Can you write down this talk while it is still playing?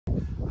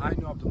I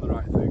know I've done the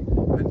right thing,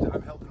 and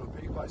I'm helping other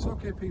people. It's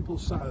okay, people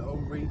sat at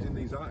home reading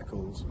these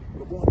articles,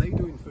 but what are they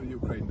doing for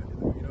Ukraine?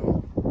 You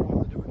know, what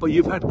are they doing? But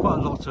you've had quite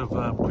a lot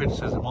of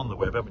criticism on the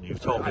web, haven't you?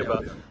 You've told me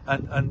about,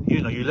 and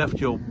you know, you left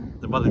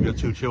the mother of your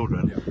 2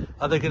 children. Yeah.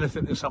 Are they going to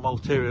think there's some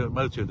ulterior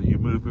motive that you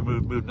moved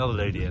another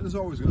lady in? There's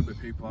always going to be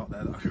people out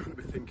there that are going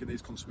to be thinking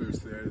these conspiracy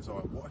theories, or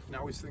what if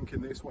now he's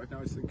thinking this, what if now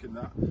he's thinking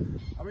that.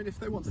 I mean, if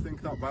they want to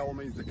think that, by all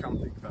means they can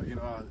think that. You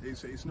know,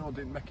 it's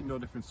making no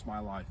difference to my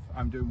life.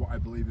 I'm doing what I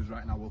believe is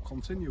right, and I will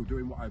continue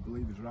doing what I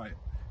believe is right,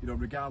 you know,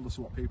 regardless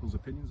of what people's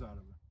opinions are of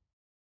me.